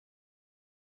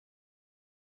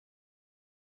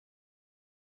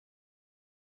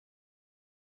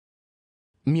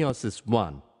Meiosis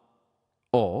I,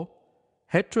 or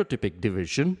heterotypic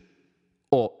division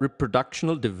or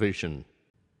reproductional division.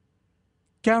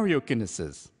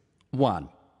 Karyokinesis 1.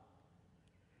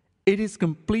 It is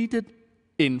completed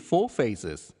in 4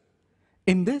 phases.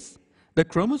 In this, the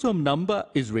chromosome number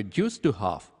is reduced to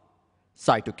half.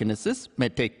 Cytokinesis may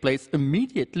take place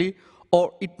immediately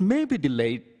or it may be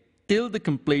delayed till the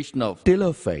completion of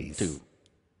telophase 2.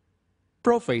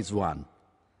 Prophase 1.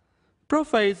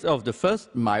 Prophase of the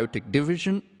first meiotic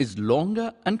division is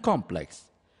longer and complex.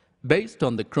 Based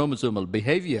on the chromosomal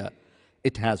behavior,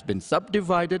 it has been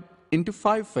subdivided into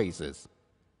 5 phases.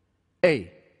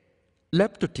 A.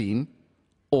 Leptotene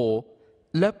or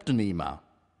leptonema.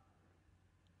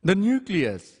 The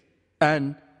nucleus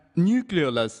and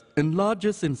nucleolus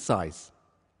enlarges in size.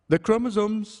 The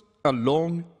chromosomes are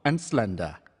long and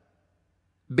slender.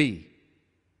 B.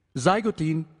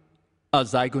 Zygotene or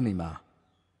zygonema.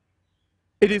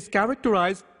 It is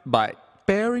characterized by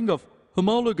pairing of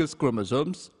homologous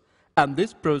chromosomes, and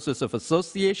this process of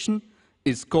association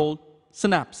is called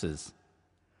synapsis.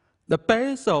 The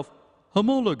pairs of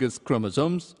homologous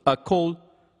chromosomes are called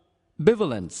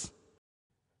bivalents.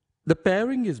 The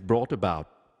pairing is brought about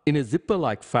in a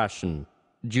zipper-like fashion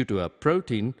due to a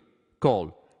protein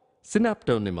called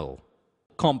synaptonemal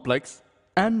complex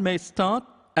and may start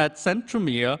at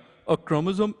centromere or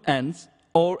chromosome ends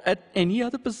or at any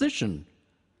other position.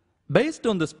 Based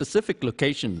on the specific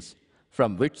locations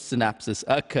from which synapses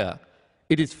occur,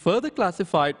 it is further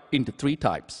classified into 3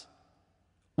 types.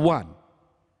 1.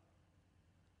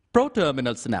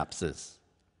 Proterminal synapses.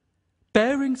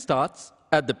 Pairing starts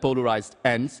at the polarized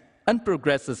ends and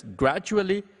progresses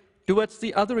gradually towards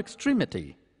the other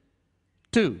extremity.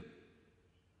 2.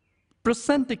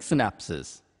 Procentric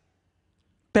synapses.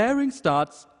 Pairing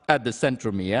starts at the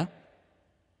centromere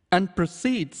and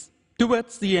proceeds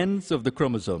towards the ends of the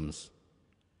chromosomes.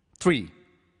 3.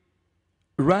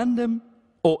 Random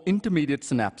or intermediate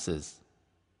synapses.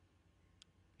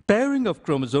 Pairing of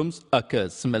chromosomes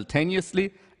occurs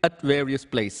simultaneously at various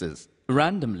places,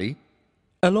 randomly,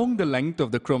 along the length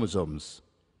of the chromosomes.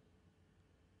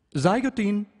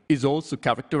 Zygotene is also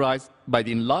characterized by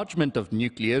the enlargement of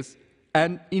nucleus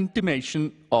and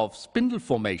intimation of spindle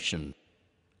formation.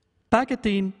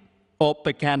 Pachytene or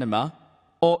pachanema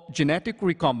or genetic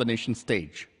recombination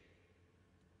stage.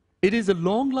 It is a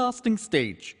long-lasting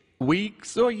stage,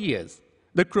 weeks or years.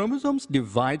 The chromosomes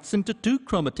divides into 2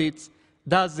 chromatids,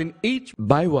 thus in each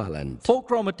bivalent 4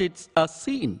 chromatids are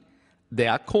seen. They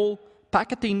are called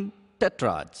pachytene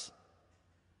tetrads.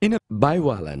 In a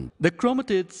bivalent, the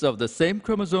chromatids of the same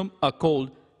chromosome are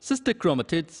called sister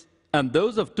chromatids and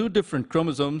those of 2 different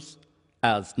chromosomes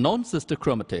as non-sister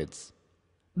chromatids.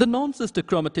 The non-sister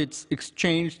chromatids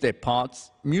exchange their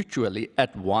parts mutually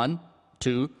at 1,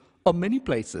 2 or many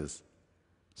places.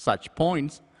 Such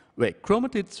points where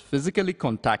chromatids physically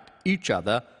contact each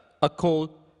other are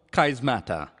called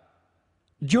chiasmata.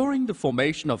 During the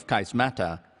formation of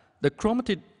chiasmata, the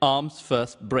chromatid arms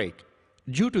first break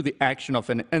due to the action of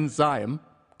an enzyme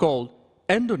called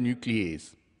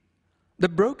endonuclease. The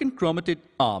broken chromatid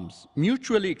arms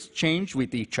mutually exchange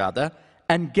with each other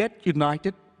and get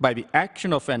united by the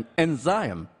action of an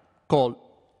enzyme called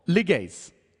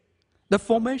ligase. The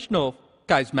formation of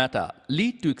chiasmata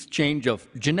lead to exchange of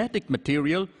genetic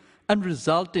material and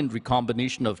result in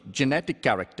recombination of genetic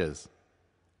characters.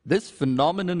 This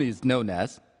phenomenon is known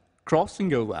as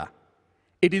crossing over.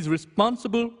 It is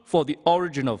responsible for the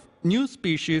origin of new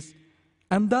species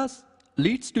and thus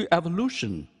leads to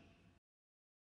evolution.